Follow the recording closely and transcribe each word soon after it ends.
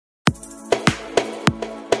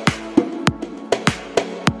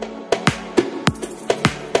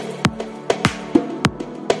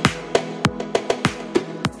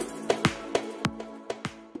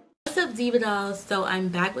Diva Dolls. So I'm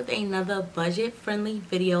back with another budget friendly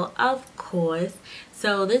video, of course.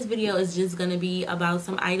 So this video is just going to be about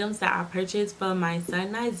some items that I purchased for my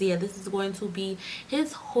son Isaiah. This is going to be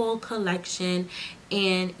his whole collection,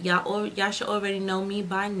 and y'all should already know me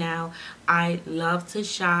by now. I love to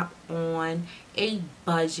shop on a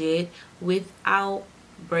budget without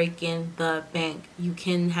breaking the bank. You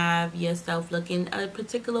can have yourself looking a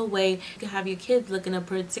particular way, you can have your kids looking a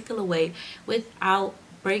particular way without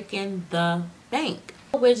breaking the bank.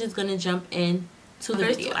 We're just gonna jump in to the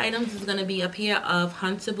first two items. Is gonna be a pair of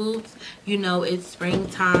hunter boots. You know it's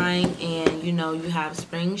springtime and you know you have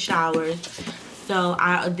spring showers, so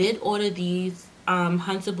I did order these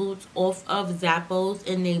hunter boots off of Zappos,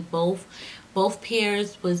 and they both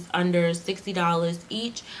pairs was under $60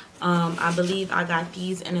 each. I believe I got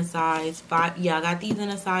these in a size 5. Yeah, I got these in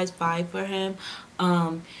a size 5 for him.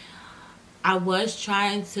 I was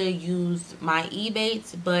trying to use my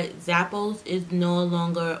EBATES, but Zappos is no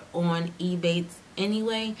longer on EBATES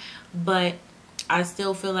anyway. But I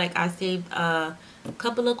still feel like I saved a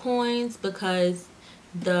couple of coins because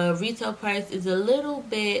the retail price is a little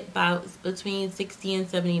bit about between $60 and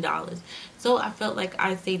 $70. So I felt like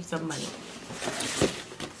I saved some money.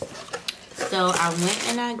 So I went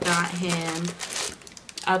and I got him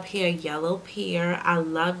a pair, yellow pair. I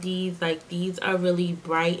love these. Like, these are really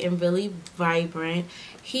bright and really vibrant.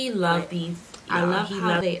 He loved these. I love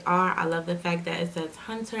how they are. I love the fact that it says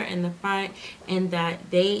Hunter in the front and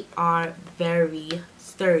that they are very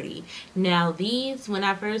sturdy. Now these, when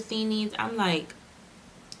I first seen these, I'm like,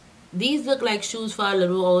 these look like shoes for a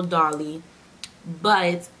little old dolly.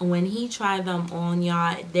 But when he tried them on,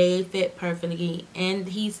 y'all, they fit perfectly and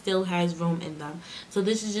he still has room in them. So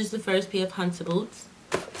this is just the first pair of hunter boots.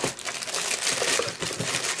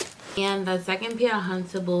 And the second pair of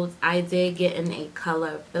hunter boots I did get in a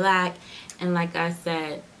color black, and like I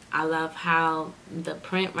said, I love how the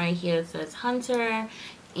print right here says Hunter,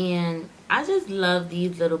 and I just love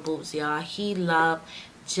these little boots, y'all. He loved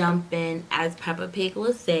jumping, as Peppa Pig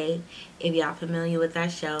would say, if y'all familiar with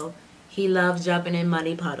that show. He loves jumping in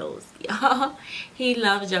muddy puddles, y'all. He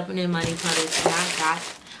loves jumping in muddy puddles, and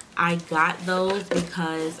I got those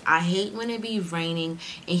because I hate when it be raining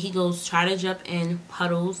and he goes try to jump in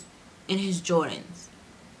puddles in his Jordans.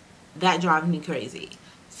 That drives me crazy.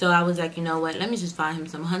 So I was like, you know what, let me just find him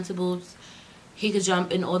some hunter boots. He could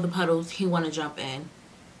jump in all the puddles he want to jump in.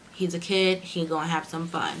 He's a kid, he gonna have some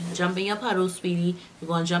fun. Jump in your puddles, sweetie. You're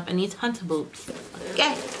gonna jump in these hunter boots.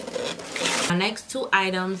 Okay. My next two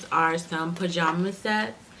items are some pajama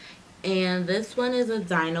sets, and this one is a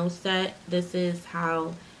dino set. This is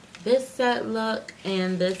how this set look,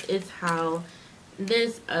 and this is how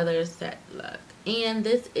this other set look. And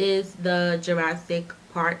this is the Jurassic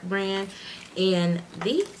Park brand, and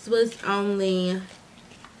these was only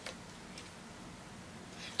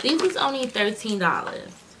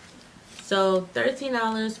 $13. So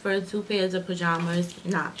 $13 for 2 pairs of pajamas,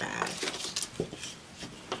 not bad.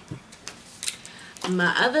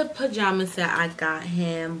 My other pajama set I got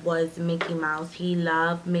him was Mickey Mouse. He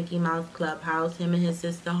loved Mickey Mouse Clubhouse. Him and his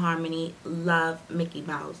sister Harmony love Mickey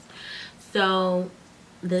Mouse. So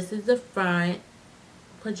this is the front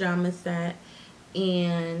pajama set,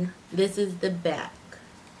 and this is the back.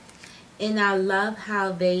 And I love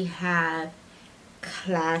how they have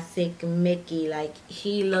classic Mickey. Like,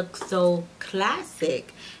 he looks so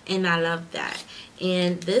classic, and I love that.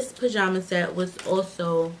 And this pajama set was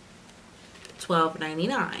also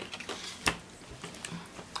 $12.99.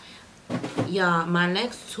 Yeah, my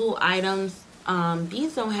next two items,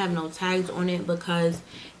 these don't have no tags on it because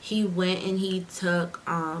he went and he took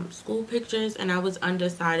school pictures, and I was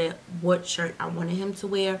undecided what shirt I wanted him to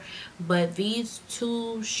wear. But these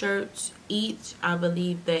two shirts each, I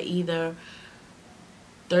believe they're either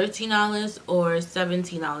 $13 or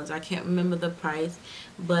 $17. I can't remember the price,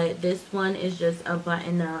 but this one is just a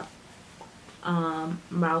button up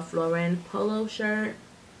Ralph Lauren polo shirt,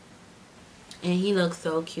 and he looks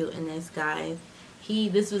so cute in this, guys.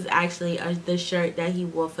 This was actually the shirt that he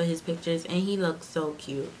wore for his pictures, and he looks so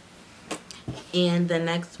cute. And the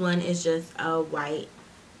next one is just a white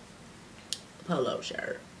polo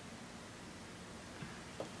shirt.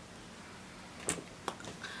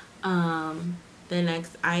 The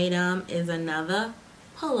next item is another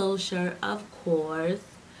polo shirt, of course.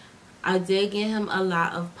 I did get him a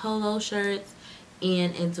lot of polo shirts,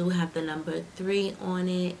 and it do have the number 3 on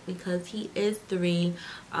it because he is 3.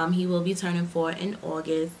 He will be turning 4 in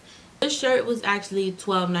August. This shirt was actually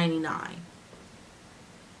 $12.99.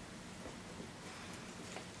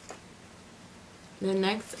 The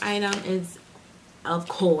next item is, of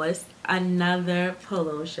course, another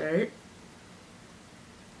polo shirt.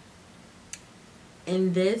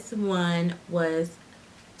 and this one was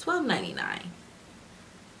 $12.99.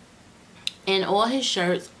 And all his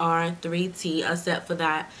shirts are 3T except for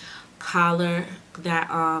that collar, that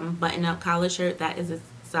button-up collar shirt that is a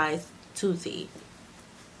size 2T.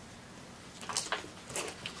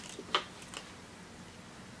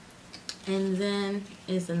 And then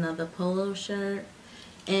is another polo shirt,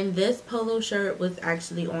 and this polo shirt was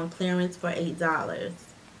actually on clearance for $8.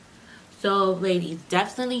 So ladies,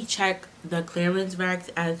 definitely check the clearance racks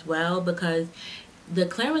as well, because the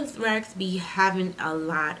clearance racks be having a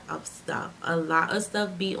lot of stuff. A lot of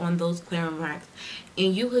stuff be on those clearance racks,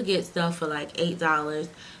 and you could get stuff for like $8, $3,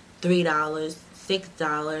 $6,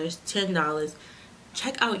 $10.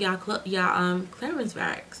 Check out y'all clearance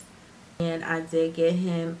racks. And I did get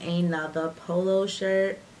him another polo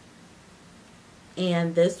shirt,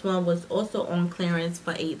 and this one was also on clearance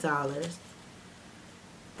for $8.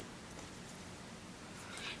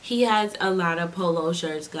 He has a lot of polo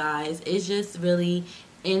shirts, guys. It's just really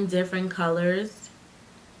in different colors.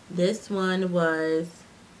 This one was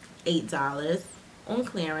 $8 on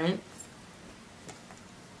clearance.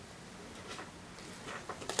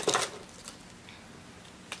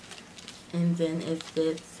 And then it's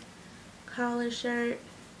this collar shirt,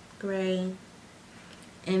 gray,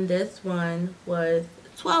 and this one was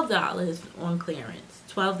 $12 on clearance.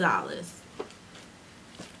 $12.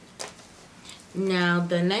 Now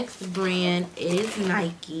the next brand is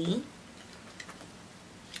Nike,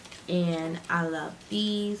 and I love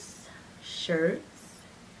these shirts.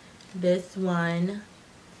 This one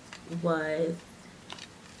was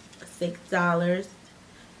 $6,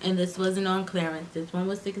 and this wasn't on clearance. This one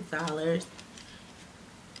was $6.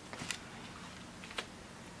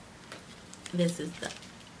 This is the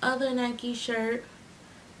other Nike shirt.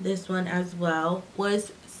 This one as well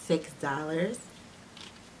was $6.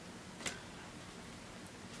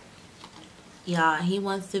 Yeah, he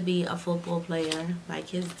wants to be a football player like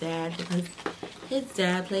his dad, because his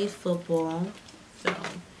dad plays football. So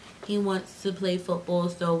he wants to play football.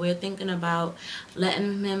 So we're thinking about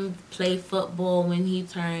letting him play football when he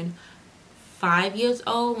turned 5 years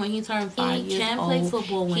old. When he turned 5 years old, he can play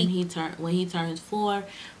football when he turns 4,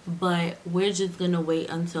 but we're just gonna wait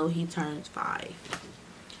until he turns 5.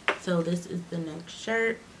 So this is the next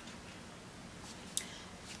shirt.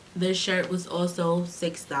 This shirt was also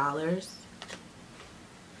 $6.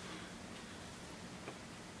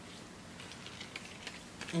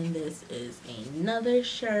 And this is another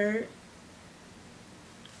shirt,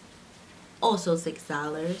 also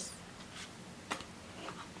 $6.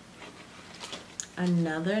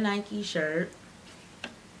 Another Nike shirt.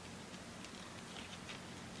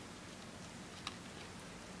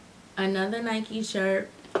 Another Nike shirt,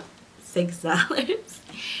 $6.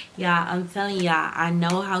 Yeah, I'm telling y'all, I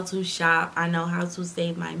know how to shop. I know how to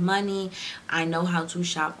save my money. I know how to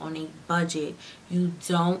shop on a budget. You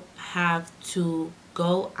don't have to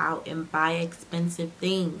go out and buy expensive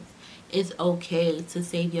things. It's okay to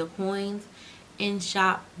save your coins and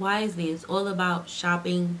shop wisely. It's all about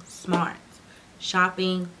shopping smart.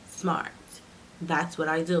 Shopping smart. That's what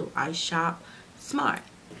I do. I shop smart.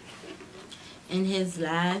 And his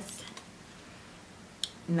last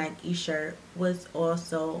Nike shirt was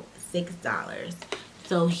also $6.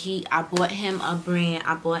 So I bought him a brand.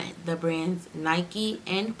 I bought the brands Nike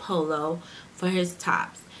and Polo for his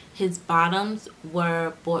tops. His bottoms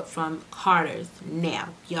were bought from Carter's. Now,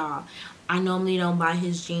 y'all, I normally don't buy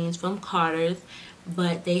his jeans from Carter's,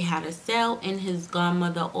 but they had a sale, and his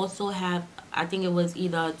godmother also had, I think it was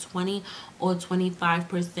either a 20 or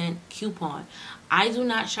 25% coupon. I do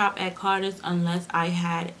not shop at Carter's unless I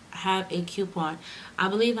have a coupon. I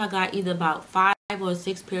believe I got either about 5 or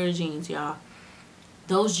 6 pair of jeans, y'all.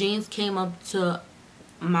 Those jeans came up to,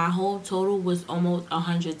 my whole total was almost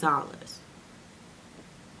 $100.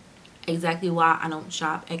 Exactly why I don't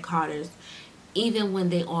shop at Carter's. Even when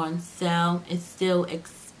they are on sale, it's still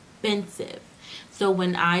expensive. So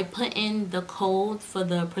when I put in the code for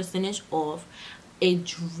the percentage off, it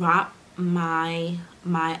dropped my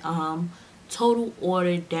total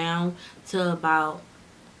order down to about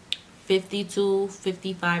 $52,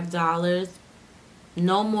 $55.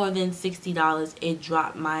 No more than $60. It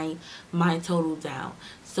dropped my total down.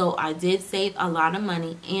 So I did save a lot of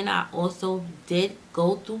money, and I also did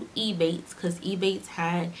go through EBATES, because EBATES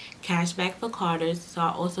had cash back for Carter's. So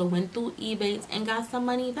I also went through EBATES and got some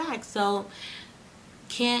money back. So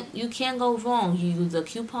you can't go wrong. You use a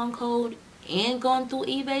coupon code and going through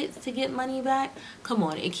EBATES to get money back. Come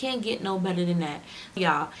on, it can't get no better than that.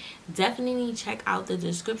 Y'all definitely check out the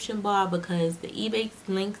description bar, because the EBATES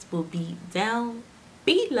links will be down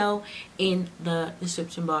below in the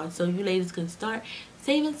description bar, so you ladies can start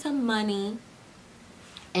saving some money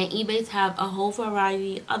And eBates have a whole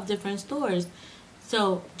variety of different stores.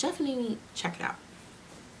 So definitely check it out.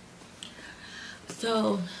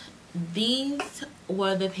 So these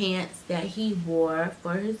were the pants that he wore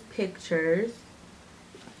for his pictures.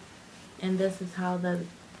 And this is how the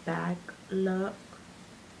back look.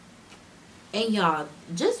 And y'all,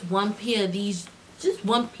 just one pair of these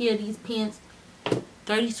pants,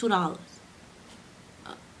 $32.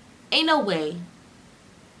 Ain't no way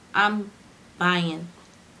I'm buying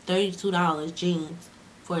 $32 jeans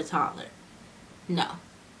for a toddler. No,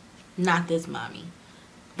 not this mommy.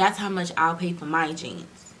 That's how much I'll pay for my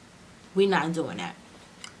jeans. We're not doing that.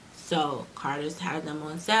 So Carter's had them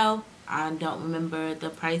on sale. I don't remember the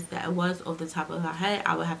price that it was off the top of my head.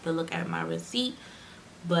 I would have to look at my receipt.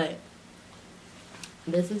 But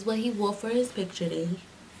this is what he wore for his picture day.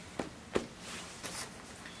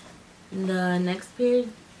 The next pair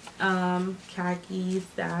khakis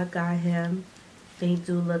that I got him, they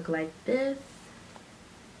do look like this.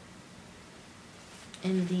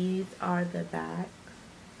 And these are the back.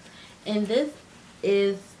 And this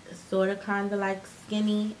is sort of kind of like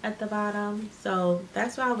skinny at the bottom, so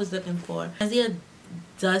that's what I was looking for. Isaiah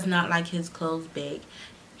does not like his clothes big.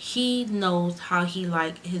 He knows how he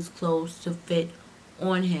like his clothes to fit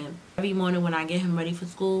on him. Every morning when I get him ready for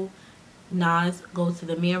school, Nas goes to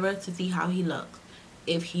the mirror to see how he looks.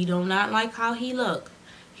 If he do not like how he look,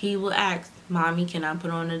 he will ask, Mommy, can I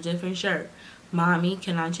put on a different shirt? Mommy,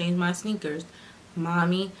 can I change my sneakers?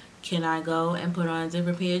 Mommy, can I go and put on a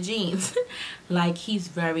different pair of jeans? Like, he's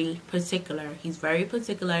very particular. He's very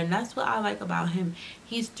particular, and that's what I like about him.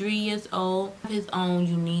 He's 3 years old, his own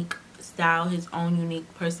unique style, his own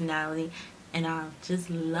unique personality, and I just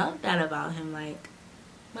love that about him. Like,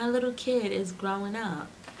 my little kid is growing up.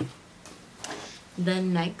 The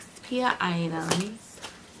next pair items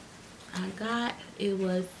I got,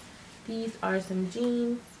 these are some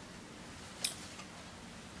jeans,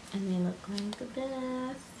 and they look like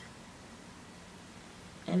this.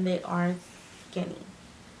 And they are skinny.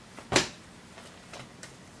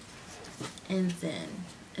 And then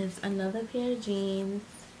it's another pair of jeans,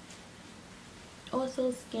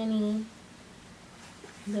 also skinny.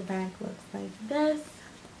 The back looks like this.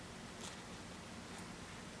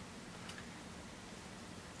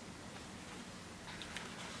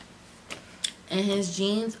 And his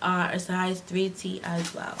jeans are a size 3T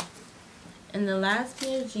as well. And the last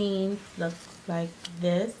pair of jeans looks like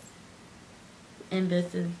this. And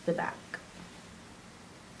this is the back.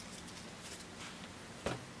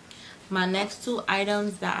 My next two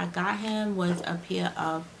items that I got him was a pair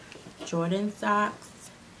of Jordan socks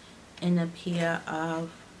and a pair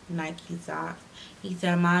of Nike socks. He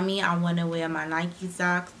said, Mommy, I want to wear my Nike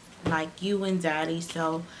socks like you and Daddy.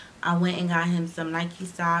 So I went and got him some Nike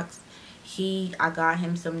socks. I got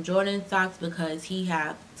him some Jordan socks because he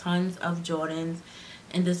had tons of Jordans.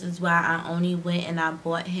 And this is why I only went and I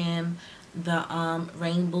bought him the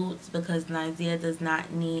rain boots, because Isaiah does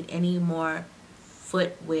not need any more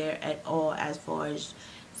footwear at all as far as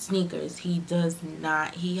sneakers. He does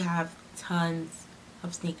not. He have tons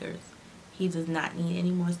of sneakers. He does not need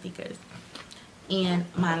any more sneakers. And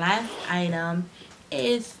my last item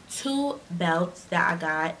is two belts that I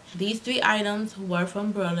got. These three items were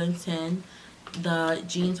from Burlington. The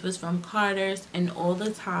jeans was from Carter's, and all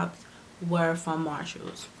the tops were from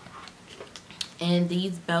Matshalls. And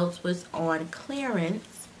these belts was on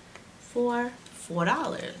clearance for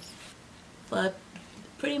 $4. For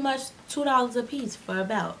pretty much $2 a piece for a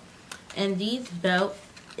belt. And these belts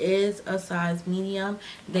is a size medium.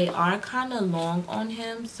 They are kind of long on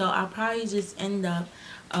him, so I'll probably just end up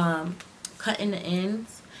cutting the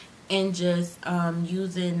ends and just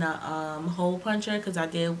using the hole puncher, because I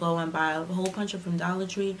did go and buy a hole puncher from Dollar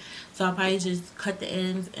Tree. So I'll probably just cut the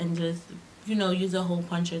ends and just, you know, use a hole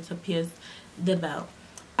puncher to pierce the belt.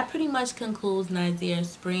 That pretty much concludes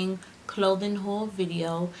Isaiah's spring clothing haul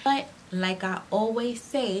video. But like I always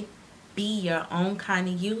say, be your own kind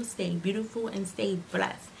of you. Stay beautiful and stay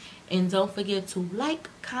blessed. And don't forget to like,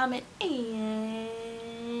 comment,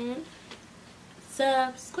 and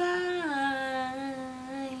subscribe.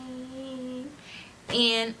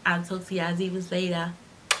 And I'll talk to y'all divas later.